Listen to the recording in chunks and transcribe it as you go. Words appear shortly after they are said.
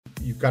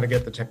you've got to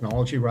get the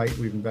technology right.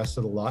 We've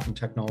invested a lot in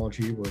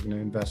technology. We're going to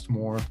invest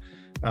more.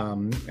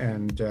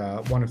 And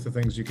one of the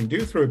things you can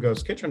do through a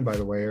ghost kitchen, by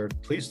the way, or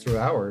at least through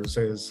ours,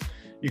 is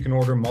you can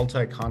order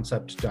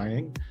multi-concept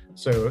dining.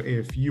 So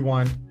if you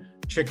want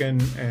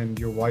chicken and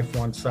your wife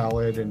wants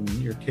salad and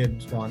your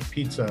kids want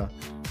pizza,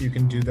 you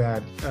can do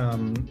that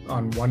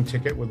on one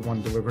ticket with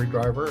one delivery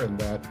driver, and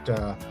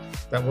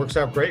that works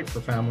out great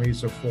for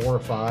families of 4 or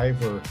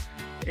 5 or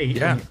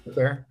 8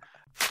 there.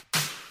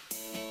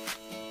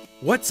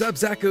 What's up,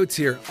 Zach Oates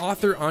here,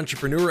 author,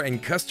 entrepreneur,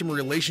 and customer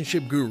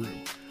relationship guru.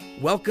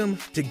 Welcome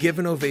to Give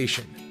an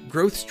Ovation,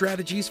 growth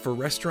strategies for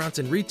restaurants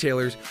and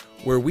retailers,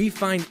 where we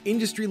find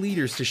industry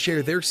leaders to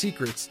share their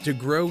secrets to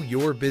grow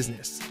your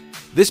business.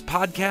 This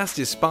podcast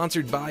is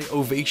sponsored by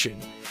Ovation,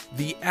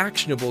 the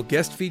actionable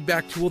guest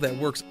feedback tool that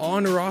works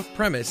on or off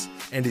premise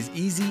and is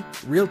easy,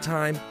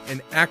 real-time,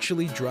 and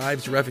actually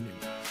drives revenue.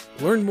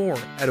 Learn more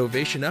at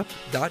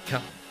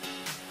ovationup.com.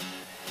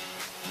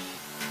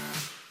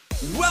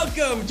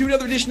 Welcome to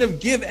another edition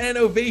of Give an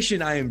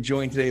Ovation. I am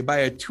joined today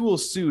by Atul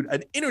Sood,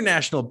 an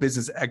international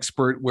business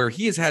expert, where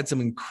he has had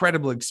some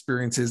incredible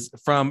experiences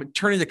from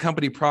turning the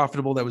company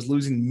profitable that was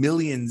losing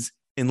millions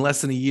in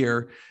less than a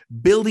year,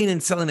 building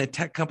and selling a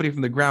tech company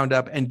from the ground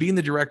up, and being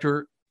the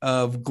director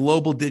of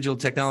global digital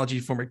technology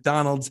for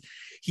McDonald's.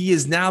 He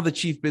is now the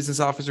chief business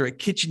officer at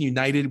Kitchen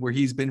United, where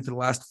he's been for the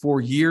last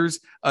 4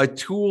 years.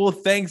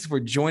 Atul, thanks for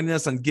joining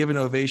us on Give an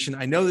Ovation.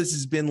 I know this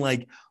has been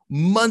like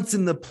months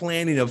in the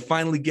planning of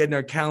finally getting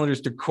our calendars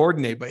to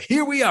coordinate, but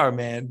here we are,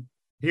 man.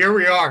 Here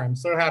we are. I'm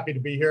so happy to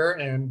be here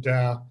and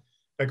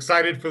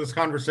excited for this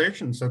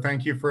conversation. So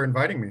thank you for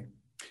inviting me.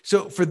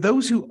 So for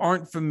those who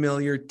aren't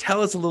familiar,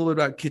 tell us a little bit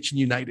about Kitchen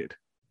United.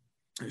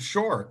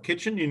 Sure.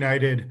 Kitchen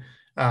United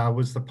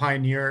was the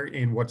pioneer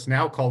in what's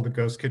now called the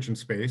ghost kitchen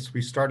space.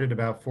 We started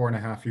about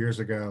 4.5 years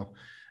ago,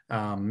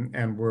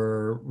 and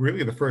we're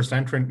really the first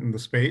entrant in the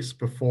space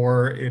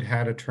before it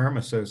had a term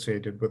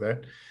associated with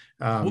it.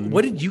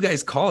 What did you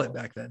guys call it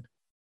back then?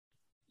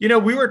 You know,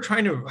 we were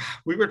trying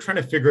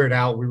to figure it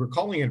out. We were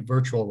calling it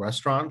virtual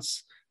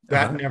restaurants.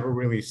 That never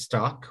really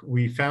stuck.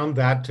 We found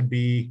that to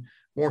be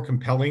more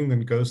compelling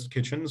than ghost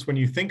kitchens. When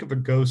you think of a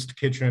ghost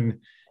kitchen,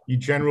 you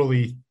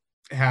generally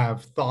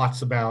have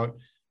thoughts about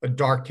a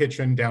dark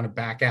kitchen down a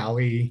back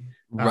alley.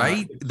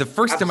 Right? The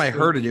first time I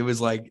heard it, it was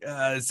like,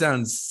 it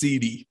sounds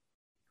seedy.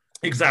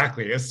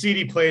 Exactly. A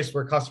seedy place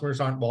where customers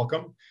aren't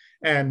welcome.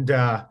 And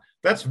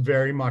that's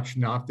very much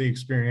not the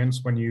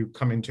experience when you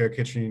come into a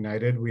Kitchen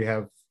United. We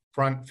have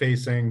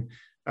front-facing,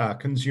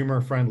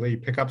 consumer-friendly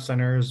pickup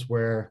centers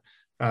where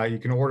you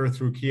can order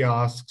through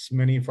kiosks.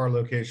 Many of our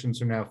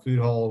locations are now food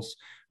halls.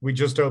 We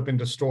just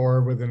opened a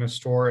store within a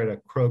store at a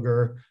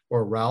Kroger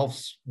or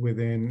Ralph's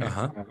within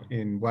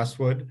in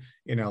Westwood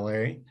in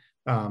LA.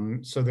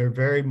 So they're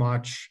very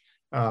much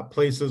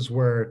places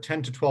where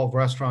 10 to 12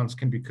 restaurants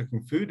can be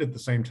cooking food at the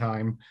same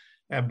time,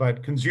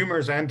 but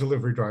consumers and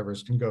delivery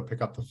drivers can go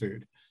pick up the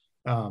food.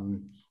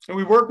 And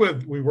we work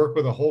with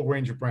a whole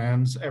range of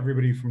brands,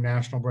 everybody from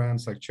national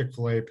brands like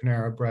Chick-fil-A,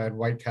 Panera Bread,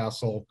 White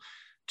Castle,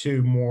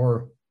 to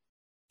more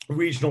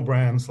regional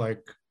brands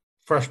like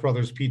Fresh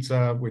Brothers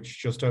Pizza,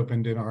 which just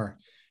opened in our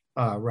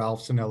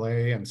Ralph's in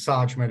LA, and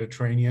Saj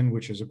Mediterranean,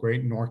 which is a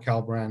great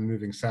NorCal brand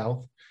moving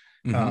south,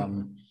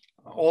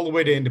 all the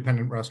way to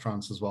independent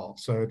restaurants as well.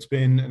 So it's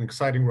been an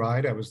exciting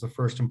ride. I was the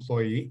first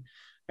employee,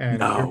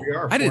 and here we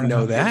are. I didn't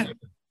know that.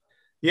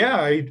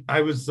 Yeah,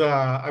 I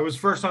was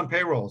first on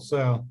payroll,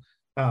 so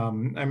I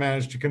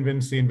managed to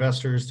convince the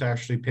investors to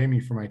actually pay me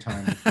for my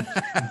time, which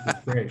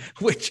is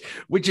great.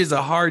 which is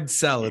a hard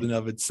sell in and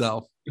of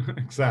itself.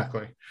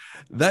 Exactly.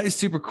 That is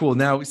super cool.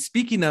 Now,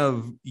 speaking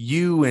of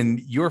you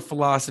and your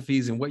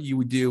philosophies and what you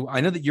would do,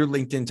 I know that your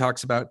LinkedIn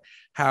talks about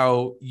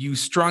how you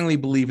strongly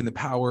believe in the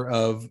power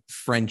of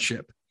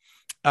friendship.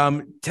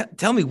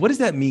 Tell me, what does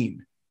that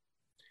mean?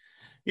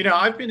 You know,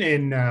 I've been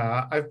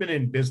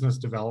in business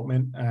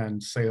development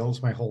and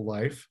sales my whole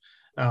life,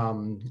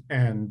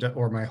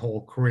 or my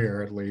whole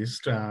career at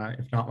least,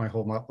 if not my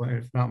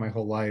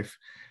whole life.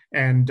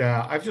 And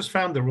I've just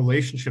found that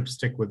relationships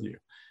stick with you.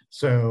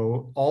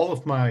 So all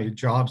of my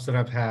jobs that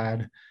I've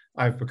had,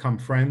 I've become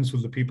friends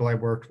with the people I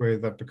worked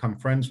with. I've become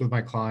friends with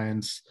my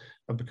clients.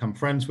 I've become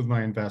friends with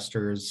my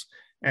investors.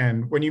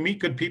 And when you meet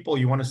good people,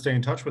 you want to stay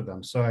in touch with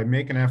them. So I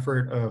make an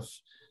effort of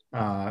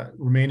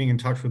remaining in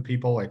touch with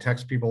people. I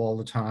text people all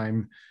the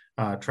time,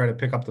 try to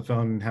pick up the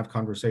phone and have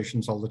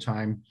conversations all the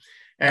time.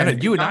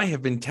 And you and I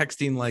have been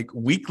texting like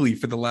weekly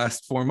for the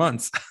last 4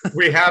 months.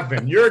 We have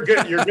been. You're good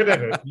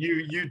at it.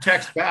 You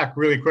text back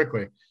really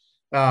quickly.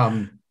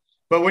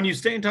 But when you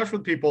stay in touch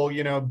with people,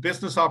 you know,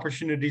 business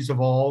opportunities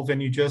evolve, and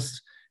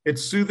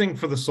it's soothing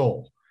for the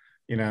soul.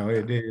 You know,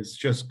 it is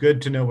just good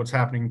to know what's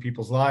happening in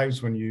people's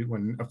lives.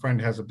 When a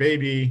friend has a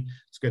baby,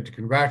 it's good to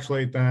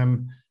congratulate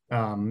them.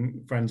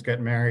 Friends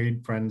get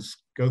married, friends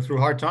go through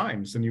hard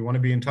times, and you want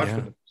to be in touch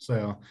with them.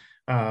 So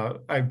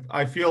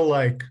I feel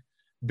like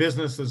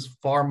business is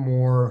far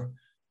more,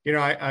 you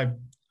know,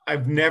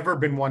 I've never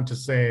been one to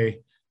say,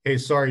 hey,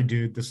 sorry,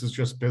 dude, this is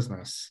just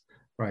business.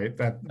 right?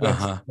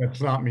 Uh-huh.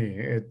 That's not me.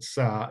 It's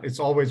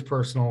always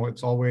personal.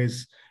 It's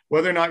always,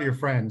 whether or not you're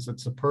friends,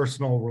 it's a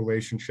personal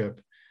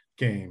relationship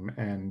game.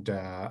 And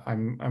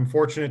I'm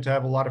fortunate to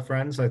have a lot of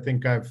friends. I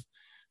think I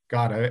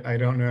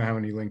don't know how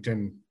many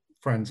LinkedIn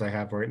friends I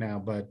have right now,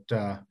 but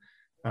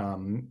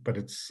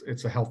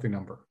it's a healthy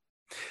number.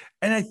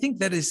 And I think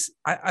that is,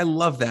 I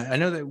love that. I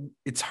know that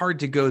it's hard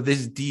to go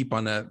this deep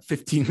on a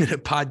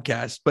 15-minute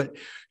podcast, but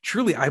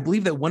truly, I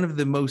believe that one of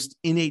the most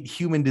innate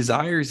human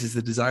desires is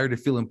the desire to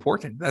feel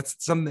important. That's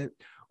something that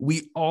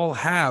we all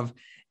have.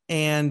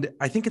 And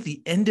I think at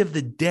the end of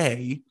the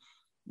day,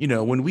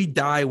 when we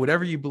die,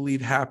 whatever you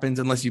believe happens,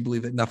 unless you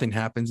believe that nothing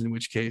happens, in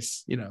which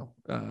case,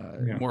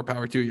 more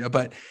power to you.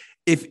 But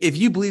if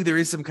you believe there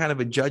is some kind of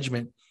a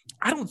judgment,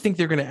 I don't think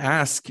they're going to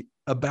ask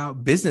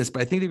about business,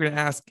 but I think they're going to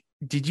ask,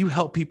 did you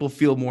help people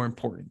feel more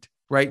important?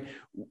 Right?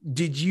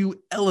 Did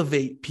you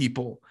elevate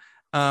people?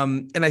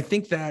 And I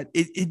think that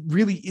it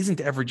really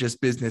isn't ever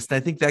just business. And I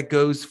think that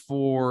goes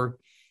for,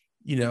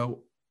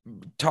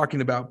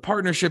 talking about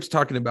partnerships,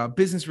 talking about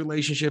business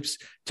relationships,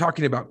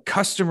 talking about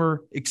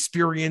customer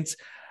experience.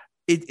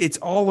 It's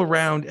all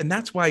around. And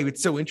that's why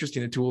it's so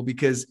interesting, Atul,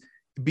 because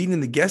being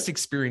in the guest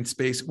experience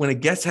space, when a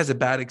guest has a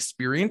bad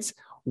experience,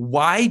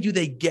 why do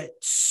they get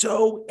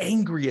so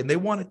angry and they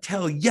want to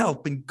tell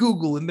Yelp and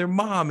Google and their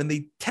mom and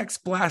they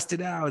text blast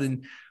it out?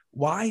 And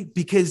why?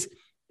 Because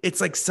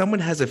it's like someone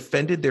has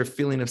offended their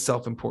feeling of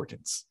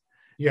self-importance.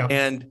 Yeah.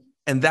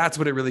 And that's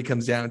what it really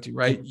comes down to,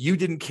 right? You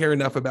didn't care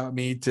enough about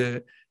me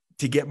to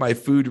get my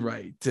food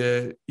right,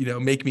 to,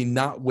 make me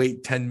not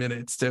wait 10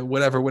 minutes, to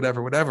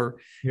whatever.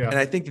 Yeah. And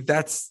I think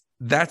that's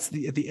at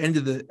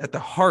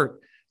the heart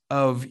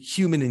of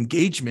human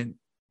engagement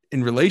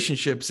in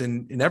relationships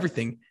and in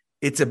everything.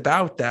 It's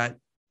about that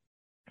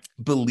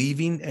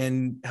believing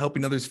and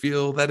helping others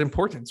feel that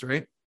importance,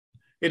 right?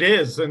 It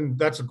is. And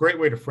that's a great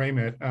way to frame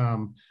it.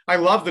 I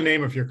love the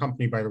name of your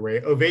company, by the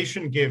way.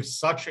 Ovation gives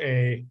such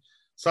a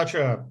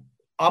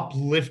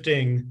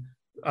uplifting,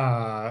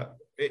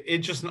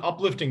 it's just an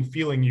uplifting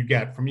feeling you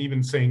get from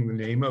even saying the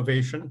name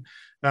Ovation,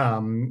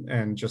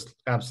 and just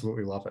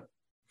absolutely love it.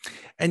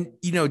 And,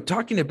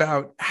 talking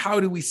about how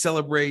do we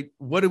celebrate,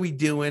 what are we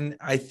doing?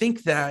 I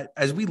think that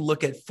as we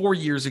look at 4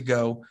 years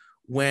ago,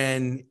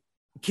 when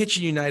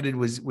Kitchen United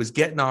was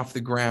getting off the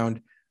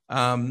ground,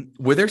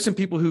 were there some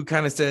people who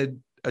kind of said,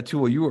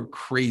 Atul, you were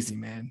crazy,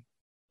 man?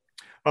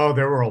 Oh,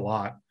 there were a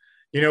lot.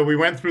 We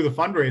went through the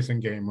fundraising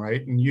game,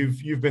 right? And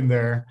you've been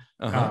there.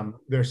 Uh-huh.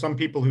 There's some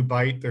people who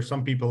bite. There's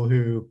some people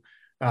who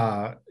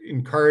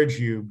encourage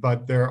you,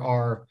 but there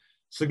are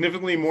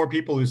significantly more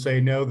people who say,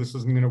 no, this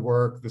isn't going to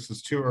work. This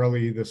is too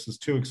early. This is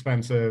too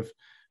expensive.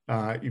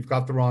 You've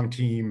got the wrong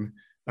team.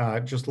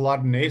 Just a lot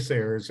of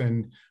naysayers.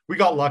 And we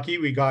got lucky.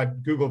 We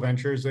got Google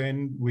Ventures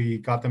in. We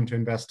got them to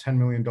invest $10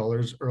 million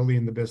early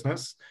in the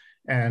business.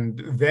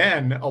 And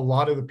then a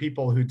lot of the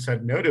people who'd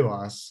said no to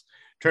us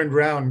turned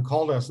around and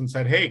called us and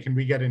said, hey, can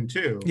we get in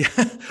too?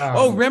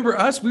 Yeah. Remember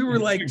us? We were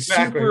like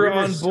exactly. Super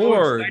on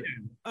board.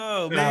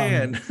 Oh,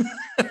 man.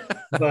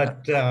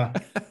 But,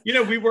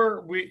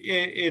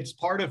 it's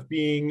part of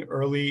being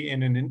early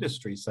in an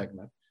industry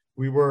segment.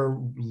 We were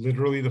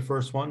literally the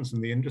first ones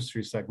in the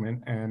industry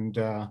segment. And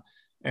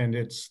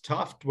it's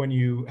tough when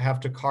you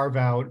have to carve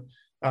out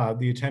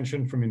the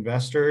attention from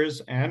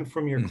investors and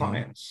from your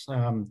clients.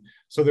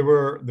 So there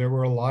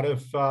were a lot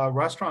of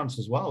restaurants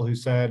as well who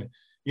said,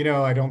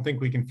 I don't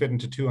think we can fit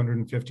into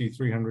 250,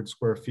 300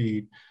 square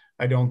feet.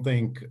 I don't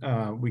think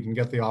we can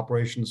get the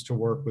operations to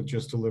work with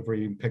just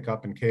delivery and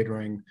pickup and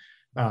catering.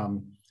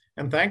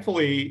 And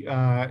thankfully,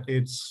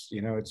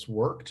 it's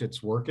worked.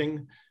 It's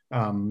working.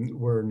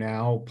 We're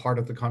now part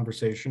of the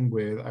conversation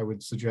with, I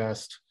would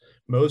suggest,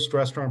 most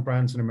restaurant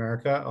brands in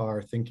America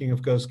are thinking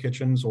of ghost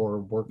kitchens or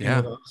working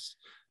with us.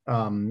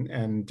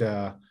 And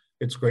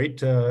it's great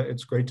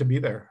to be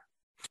there.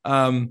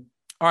 All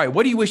right.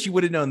 What do you wish you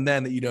would have known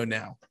then that you know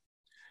now?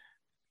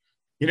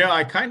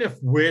 I kind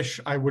of wish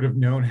I would have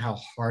known how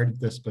hard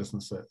this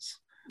business is.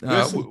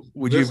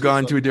 Would you have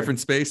gone to a different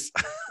space?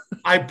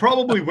 I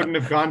probably wouldn't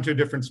have gone to a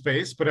different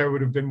space, but I would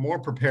have been more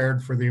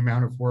prepared for the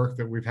amount of work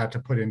that we've had to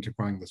put into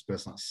growing this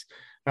business.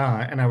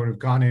 And I would have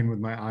gone in with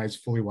my eyes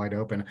fully wide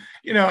open.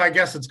 I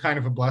guess it's kind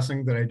of a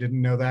blessing that I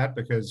didn't know that,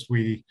 because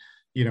we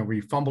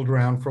fumbled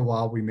around for a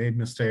while. We made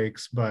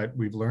mistakes, but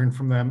we've learned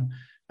from them.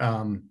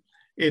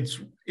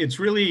 It's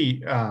really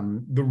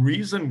the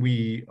reason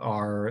we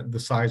are the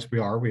size we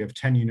are. We have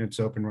 10 units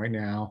open right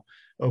now,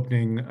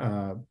 opening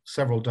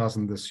several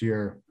dozen this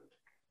year.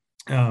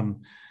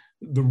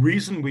 The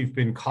reason we've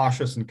been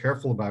cautious and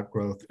careful about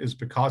growth is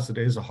because it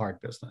is a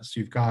hard business.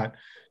 You've got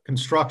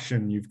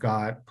construction, you've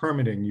got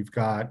permitting, you've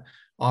got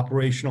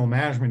operational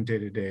management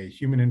day-to-day,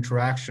 human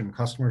interaction,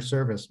 customer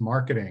service,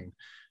 marketing,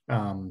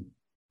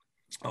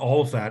 all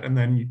of that. And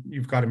then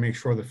you've got to make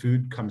sure the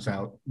food comes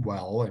out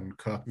well and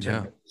cooked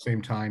at the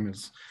same time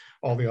as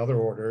all the other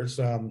orders.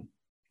 And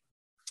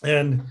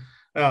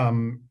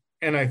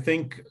I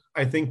think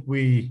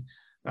we've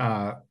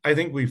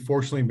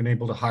fortunately been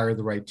able to hire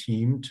the right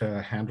team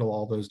to handle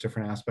all those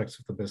different aspects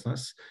of the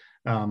business.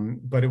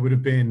 But it would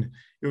have been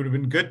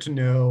good to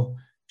know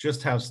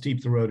just how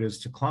steep the road is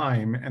to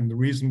climb. And the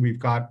reason we've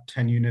got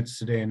 10 units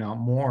today and not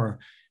more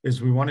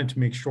is we wanted to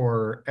make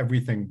sure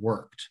everything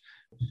worked.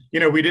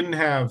 We didn't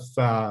have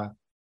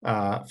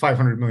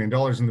 $500 million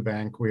in the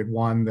bank. We had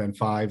 1, then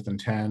 5, then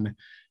 10,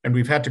 and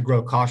we've had to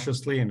grow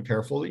cautiously and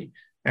carefully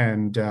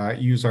and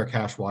use our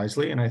cash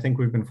wisely. And I think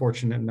we've been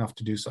fortunate enough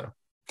to do so.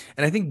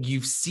 And I think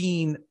you've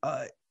seen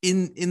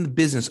in the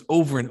business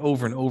over and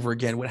over and over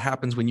again what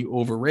happens when you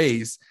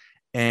overraise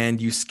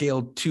and you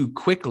scale too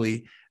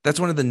quickly. That's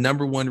one of the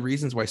number one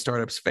reasons why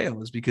startups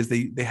fail, is because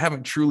they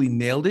haven't truly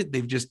nailed it.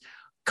 They've just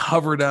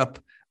covered up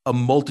a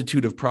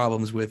multitude of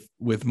problems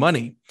with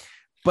money.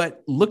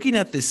 But looking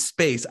at this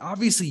space,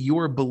 obviously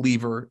you're a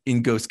believer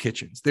in ghost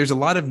kitchens. There's a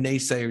lot of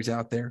naysayers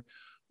out there.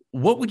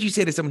 What would you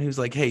say to someone who's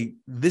like, hey,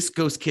 this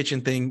ghost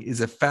kitchen thing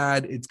is a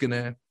fad. It's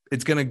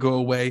gonna go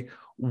away.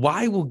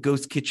 Why will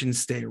ghost kitchens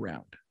stay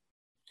around?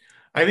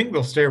 I think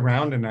they'll stay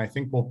around, and I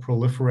think will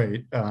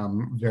proliferate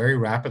very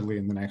rapidly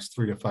in the next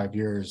 3 to 5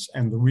 years.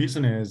 And the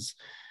reason is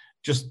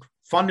just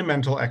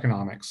fundamental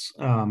economics.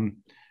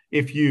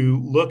 If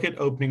you look at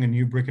opening a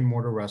new brick and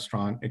mortar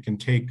restaurant, it can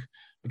take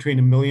between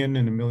 $1 million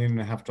and $1.5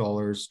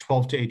 million,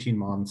 12 to 18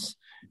 months.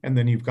 And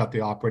then you've got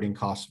the operating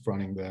costs of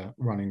running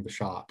the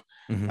shop.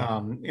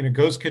 Mm-hmm. In a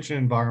ghost kitchen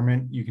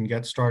environment, you can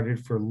get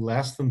started for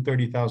less than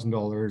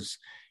 $30,000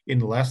 in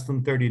less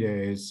than 30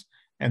 days.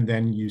 And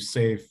then you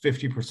save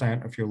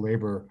 50% of your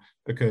labor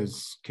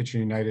because Kitchen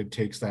United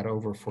takes that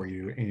over for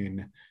you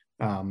in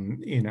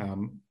a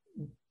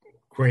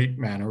great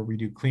manner. We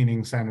do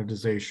cleaning,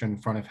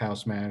 sanitization, front of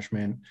house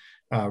management,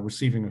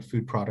 receiving a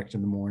food product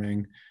in the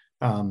morning.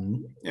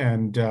 And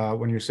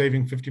when you're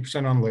saving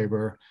 50% on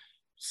labor,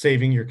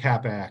 saving your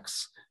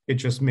CapEx, it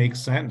just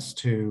makes sense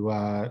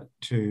to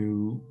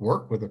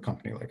work with a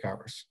company like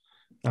ours.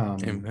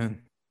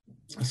 Amen.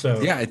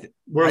 So yeah,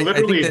 we're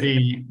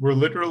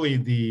literally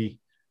the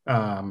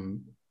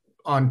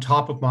on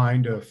top of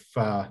mind of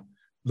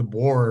the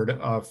board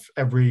of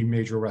every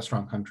major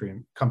restaurant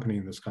company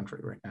in this country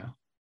right now.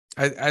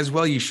 As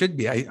well, you should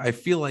be. I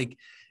feel like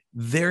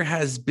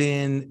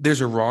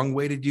there's a wrong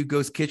way to do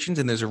ghost kitchens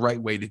and there's a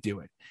right way to do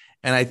it.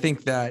 And I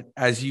think that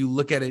as you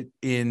look at it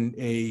in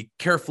a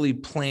carefully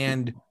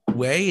planned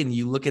way and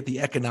you look at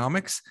the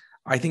economics,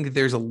 I think that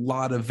there's a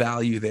lot of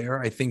value there.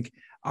 I think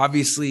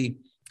obviously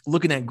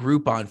looking at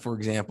Groupon, for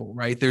example,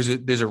 right? There's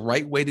a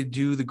right way to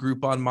do the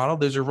Groupon model.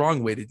 There's a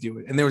wrong way to do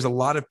it. And there was a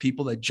lot of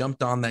people that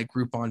jumped on that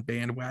Groupon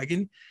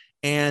bandwagon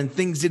and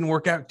things didn't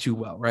work out too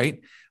well,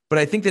 right? But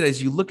I think that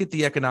as you look at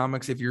the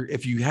economics, if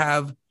you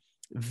have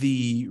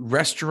the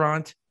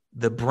restaurant,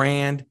 the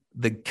brand,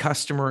 the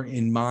customer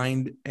in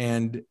mind,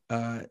 and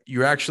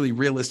you're actually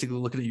realistically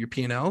looking at your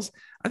P&Ls,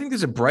 I think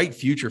there's a bright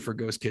future for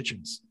ghost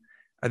kitchens.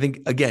 I think,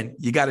 again,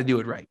 you got to do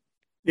it right.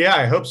 Yeah,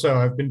 I hope so.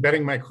 I've been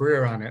betting my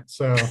career on it.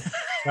 So,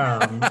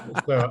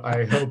 so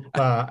I hope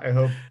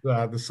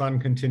the sun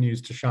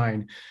continues to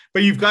shine.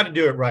 But you've got to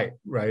do it right?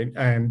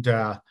 And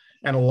a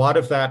lot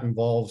of that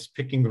involves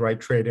picking the right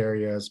trade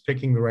areas,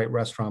 picking the right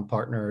restaurant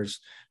partners,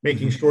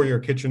 making sure your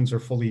kitchens are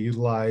fully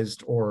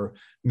utilized or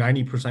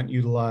 90%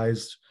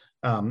 utilized,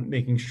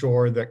 making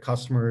sure that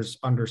customers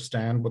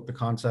understand what the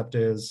concept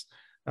is.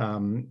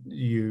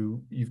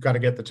 You've got to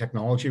get the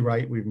technology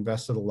right. We've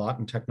invested a lot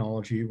in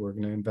technology. We're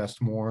going to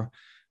invest more.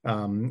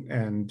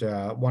 And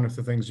one of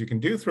the things you can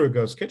do through a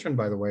ghost kitchen,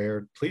 by the way, or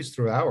at least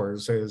through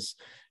ours, is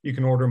you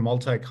can order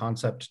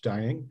multi-concept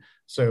dining.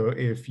 So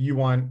if you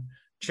want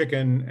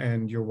chicken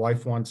and your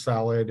wife wants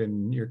salad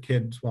and your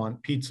kids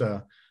want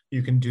pizza,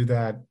 you can do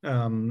that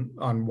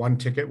on one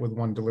ticket with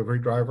one delivery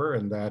driver,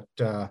 and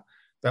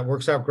that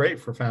works out great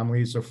for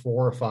families of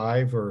 4 or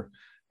 5 or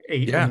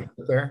 8. Yeah,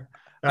 there.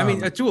 I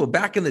mean, Atul,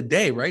 back in the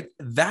day, right?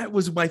 That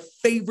was my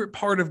favorite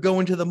part of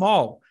going to the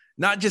mall,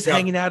 not just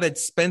hanging out at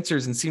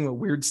Spencer's and seeing what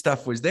weird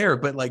stuff was there,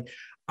 but like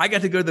I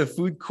got to go to the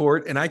food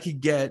court and I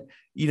could get,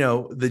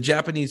 the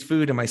Japanese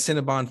food and my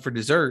Cinnabon for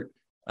dessert.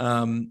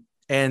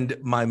 And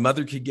my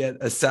mother could get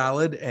a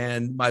salad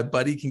and my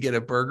buddy can get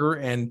a burger,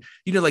 and,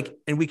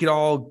 and we could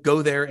all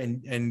go there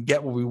and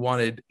get what we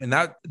wanted. And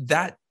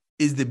that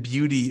is the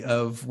beauty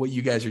of what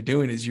you guys are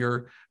doing, is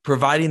you're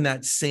providing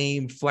that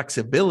same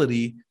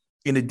flexibility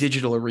in a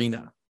digital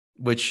arena,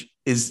 which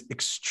is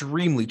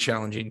extremely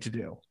challenging to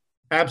do.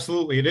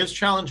 Absolutely. It is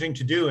challenging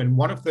to do. And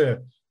one of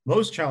the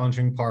most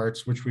challenging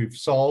parts, which we've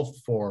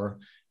solved for,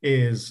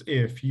 is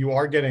if you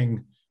are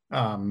getting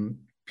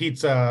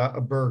pizza,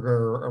 a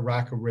burger, a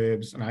rack of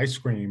ribs, and ice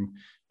cream,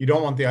 you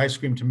don't want the ice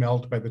cream to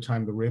melt by the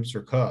time the ribs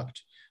are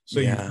cooked. So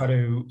you've got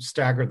to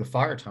stagger the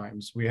fire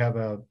times. We have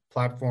a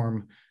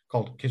platform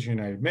called Kitchen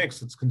United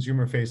Mix. It's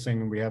consumer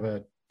facing. And we have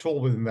a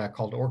tool within that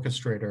called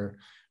Orchestrator,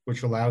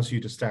 which allows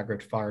you to stagger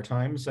fire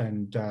times.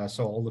 And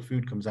so all the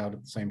food comes out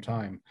at the same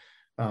time.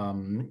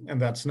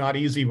 And that's not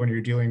easy when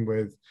you're dealing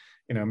with,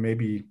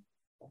 maybe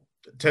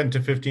 10 to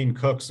 15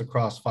 cooks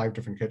across 5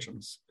 different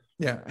kitchens.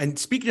 Yeah. And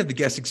speaking of the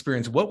guest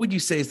experience, what would you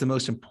say is the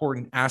most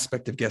important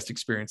aspect of guest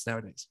experience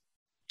nowadays?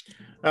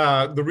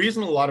 The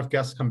reason a lot of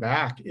guests come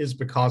back is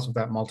because of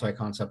that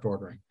multi-concept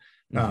ordering.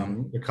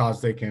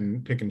 because they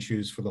can pick and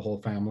choose for the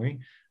whole family.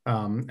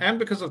 And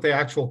because of the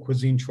actual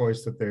cuisine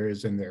choice that there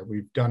is in there.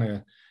 We've done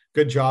a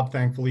good job,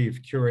 thankfully,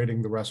 of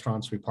curating the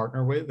restaurants we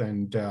partner with,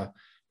 and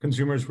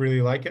consumers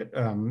really like it.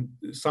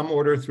 Some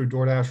order through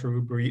DoorDash or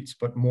Uber Eats,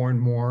 but more and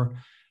more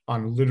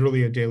on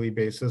literally a daily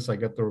basis, I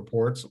get the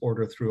reports,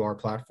 order through our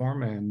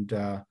platform,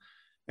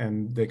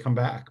 and they come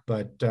back.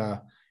 But it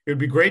would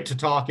be great to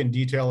talk in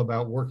detail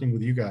about working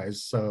with you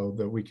guys so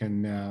that we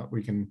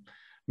can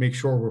make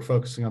sure we're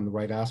focusing on the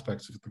right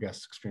aspects of the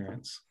guest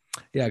experience.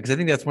 Yeah, because I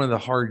think that's one of the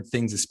hard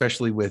things,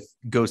 especially with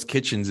ghost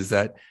kitchens, is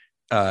that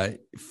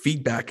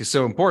feedback is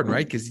so important,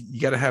 right? Because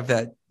you got to have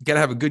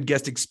a good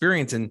guest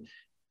experience, and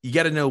you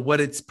got to know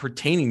what it's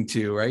pertaining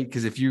to, right?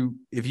 Because if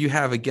you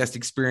have a guest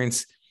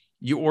experience,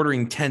 you're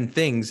ordering 10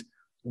 things,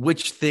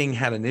 which thing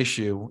had an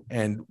issue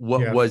and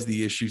what was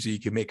the issue, so you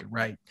can make it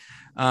right.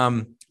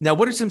 Now,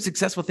 what are some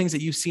successful things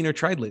that you've seen or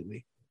tried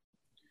lately?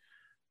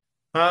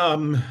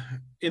 In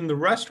the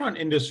restaurant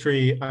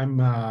industry,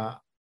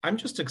 I'm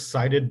just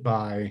excited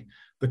by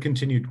the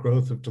continued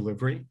growth of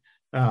delivery.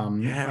 I've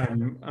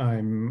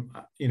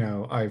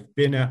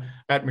been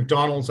at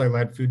McDonald's. I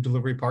led food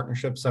delivery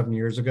partnership 7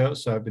 years ago.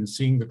 So I've been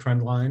seeing the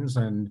trend lines,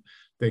 and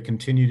they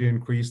continue to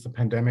increase. The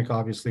pandemic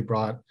obviously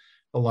brought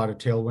a lot of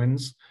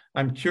tailwinds.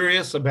 I'm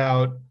curious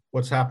about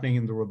what's happening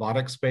in the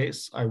robotic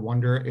space. I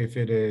wonder if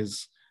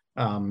it's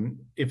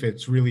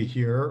really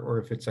here or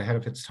if it's ahead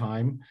of its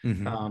time.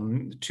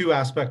 Two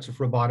aspects of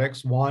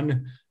robotics.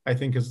 One, I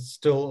think, is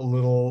still a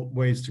little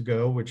ways to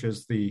go, which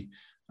is the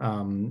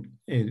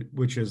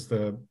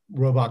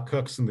robot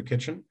cooks in the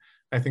kitchen.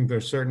 I think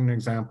there's certain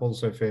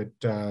examples of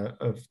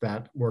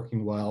that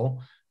working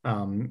well,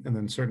 and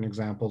then certain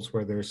examples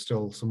where there's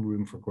still some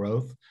room for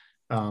growth.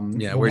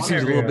 Where it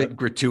seems a little bit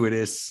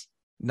gratuitous,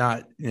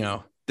 not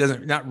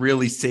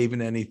really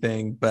saving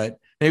anything, but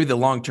maybe the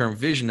long-term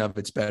vision of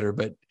it's better.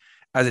 But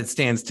as it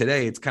stands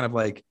today, it's kind of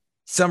like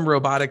some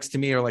robotics to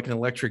me are like an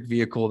electric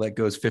vehicle that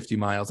goes 50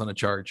 miles on a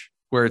charge,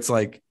 where it's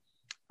like,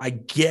 I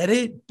get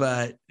it,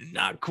 but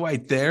not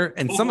quite there.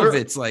 And some of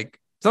it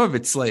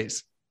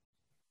slays.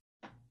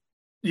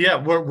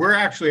 Yeah, we're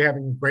actually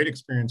having a great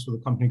experience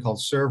with a company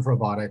called Serve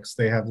Robotics.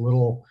 They have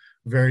little,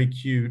 very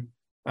cute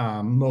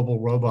mobile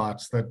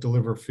robots that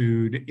deliver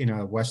food in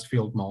a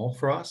Westfield mall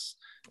for us.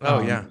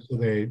 So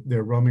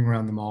they're roaming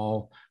around the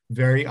mall,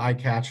 very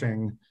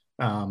eye-catching,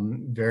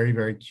 very,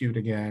 very cute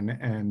again,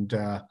 and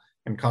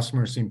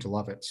customers seem to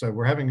love it. So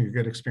we're having a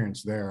good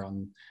experience there.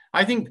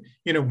 I think,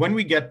 when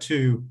we get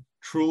to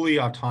truly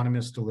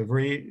autonomous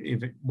delivery,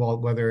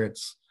 whether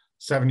it's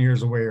 7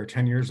 years away or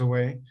 10 years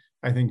away,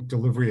 I think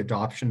delivery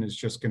adoption is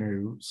just going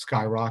to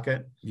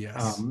skyrocket.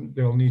 Yes.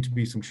 There'll need to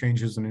be some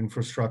changes in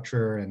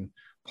infrastructure and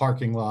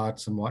parking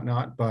lots and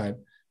whatnot, but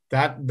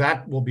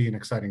that will be an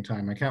exciting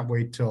time. I can't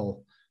wait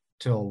till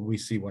we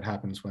see what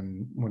happens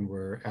when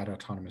we're at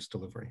autonomous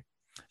delivery.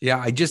 Yeah,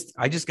 I just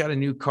got a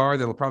new car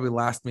that'll probably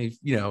last me,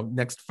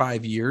 next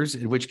 5 years,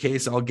 in which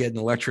case I'll get an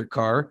electric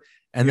car,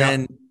 and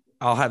then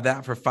I'll have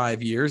that for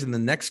 5 years. And the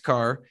next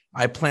car,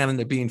 I plan on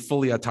it being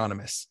fully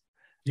autonomous.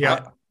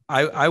 Yeah.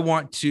 I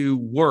want to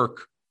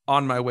work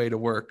on my way to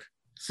work.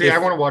 I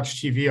want to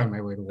watch TV on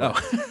my way to work.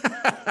 Oh.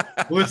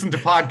 Listen to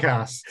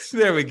podcasts.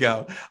 There we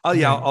go.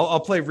 I'll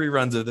play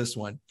reruns of this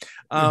one.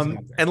 Exactly.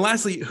 And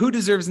lastly, who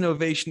deserves an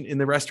ovation in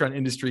the restaurant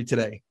industry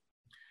today?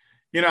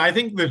 I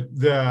think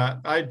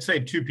I'd say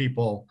two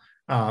people,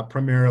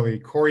 primarily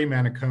Corey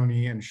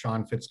Maniconi and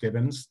Sean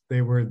Fitzgibbons.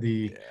 They were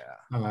the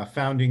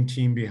founding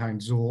team behind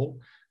Zuul.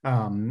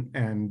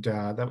 And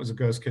that was a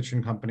ghost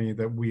kitchen company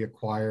that we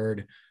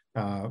acquired,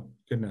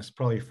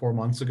 probably 4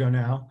 months ago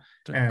now.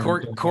 And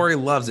Corey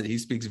loves it. He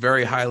speaks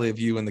very highly of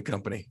you and the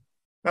company.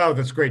 Oh,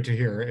 that's great to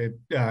hear.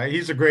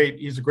 He's a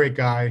great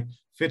guy.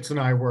 Fitz and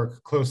I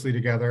work closely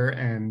together,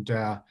 and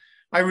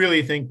I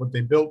really think what they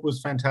built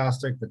was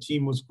fantastic. The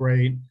team was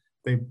great.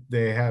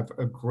 They have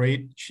a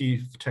great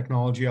chief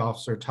technology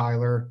officer,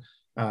 Tyler,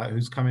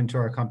 who's come into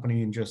our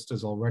company and just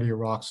is already a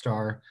rock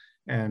star.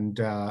 And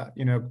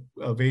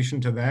ovation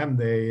to them.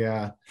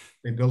 They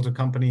built a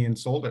company and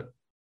sold it.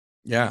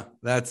 Yeah,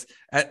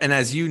 and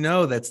as you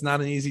know, that's not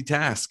an easy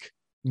task.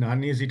 Not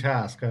an easy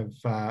task.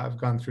 I've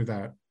gone through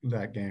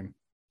that game.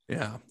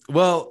 Yeah.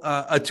 Well,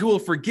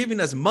 Atul for giving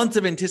us months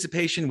of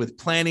anticipation with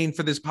planning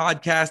for this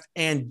podcast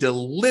and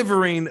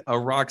delivering a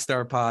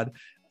rockstar pod.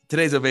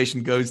 Today's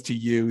ovation goes to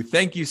you.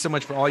 Thank you so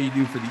much for all you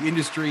do for the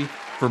industry,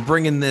 for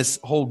bringing this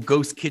whole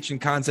ghost kitchen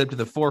concept to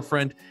the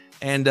forefront,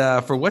 and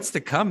for what's to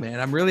come, man.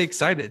 I'm really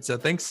excited. So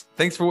thanks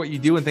for what you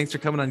do, and thanks for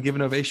coming on Give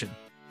an Ovation.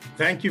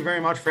 Thank you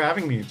very much for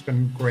having me. It's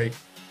been great.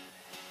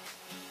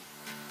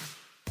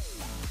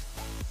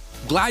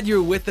 Glad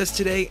you're with us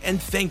today,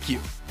 and thank you.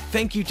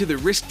 Thank you to the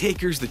risk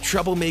takers, the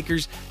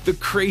troublemakers, the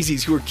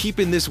crazies who are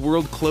keeping this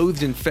world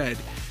clothed and fed.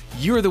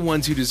 You're the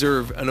ones who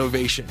deserve an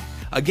ovation.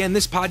 Again,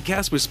 this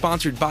podcast was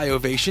sponsored by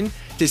Ovation.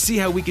 To see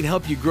how we can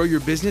help you grow your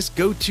business,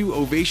 go to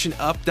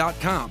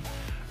ovationup.com.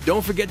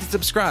 Don't forget to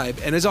subscribe,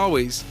 and as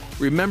always,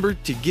 remember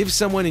to give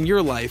someone in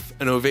your life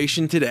an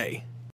ovation today.